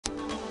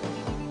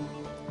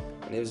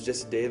My name is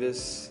Jesse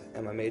Davis,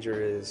 and my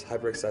major is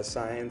hyper-exercise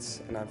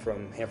science, and I'm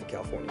from Hanford,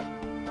 California.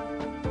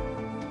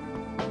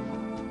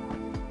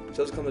 I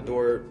chose to come to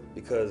Dordt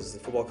because the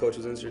football coach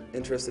was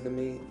interested in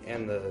me,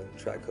 and the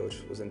track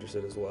coach was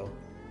interested as well.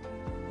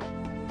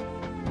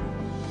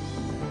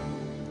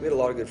 We had a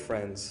lot of good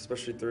friends,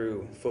 especially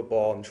through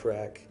football and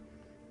track,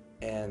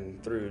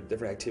 and through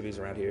different activities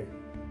around here.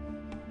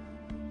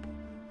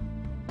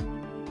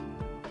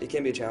 It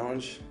can be a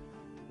challenge,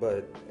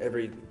 but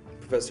every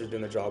professor is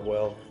doing their job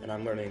well, and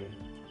I'm learning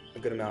a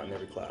good amount in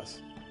every class.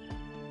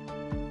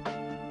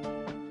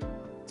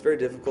 It's very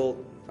difficult.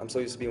 I'm so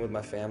used to being with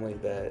my family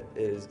that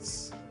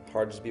it's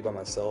hard to just be by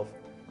myself.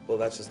 Well,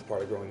 that's just a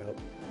part of growing up.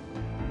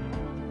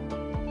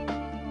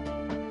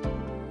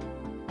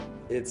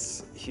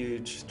 It's a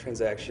huge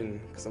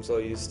transaction because I'm so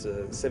used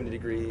to 70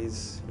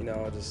 degrees,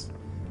 just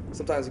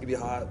sometimes it can be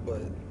hot,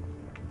 but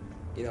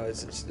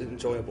it's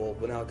enjoyable.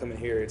 But now coming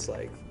here, it's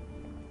like,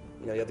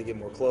 you have to get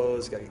more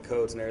clothes, you gotta get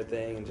coats and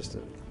everything, and just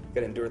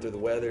gotta endure through the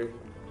weather.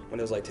 When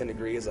it was like 10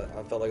 degrees, I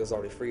felt like I was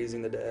already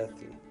freezing to death.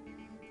 And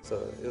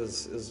so it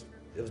was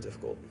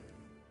difficult.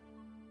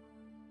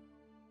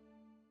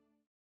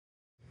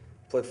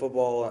 I play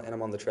football and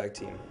I'm on the track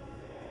team.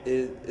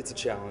 It's a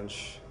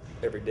challenge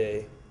every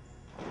day.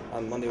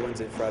 On Monday,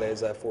 Wednesday,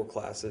 Fridays, I have 4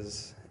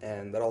 classes,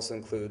 and that also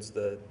includes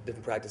the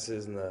different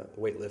practices and the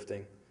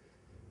weightlifting.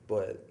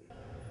 But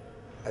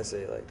I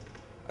say, I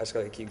just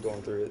gotta keep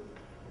going through it.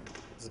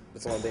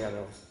 It's the only thing I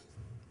know.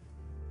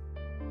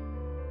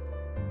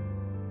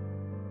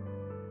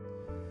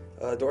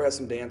 Dordt has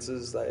some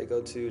dances that I go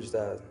to just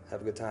to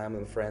have a good time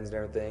with friends and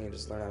everything, and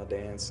just learn how to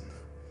dance.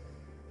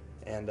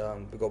 And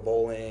we go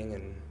bowling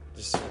and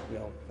just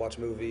watch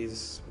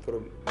movies, go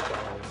to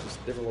McDonald's,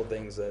 just different little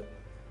things that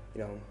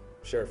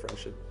share a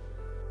friendship.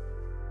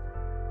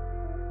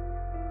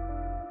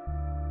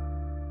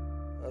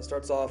 It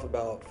starts off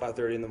about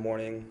 5:30 in the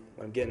morning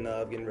when I'm getting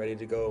up, getting ready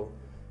to go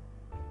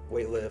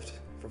weight lift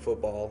for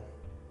football.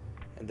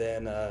 And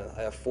then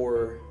I have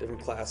 4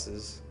 different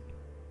classes.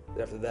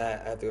 Then after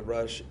that, I have to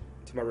rush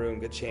to my room,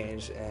 get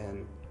changed,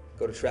 and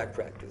go to track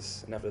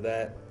practice. And after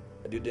that,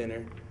 I do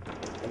dinner.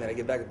 And then I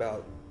get back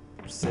about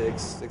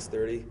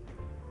 6:30,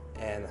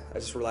 and I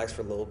just relax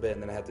for a little bit,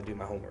 and then I have to do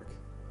my homework.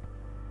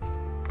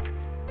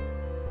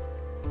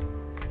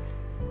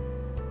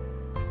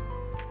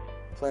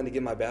 I plan to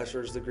get my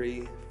bachelor's degree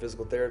in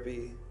physical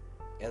therapy,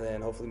 and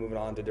then hopefully moving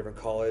on to a different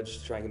college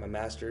to try and get my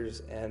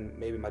master's and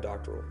maybe my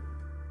doctoral.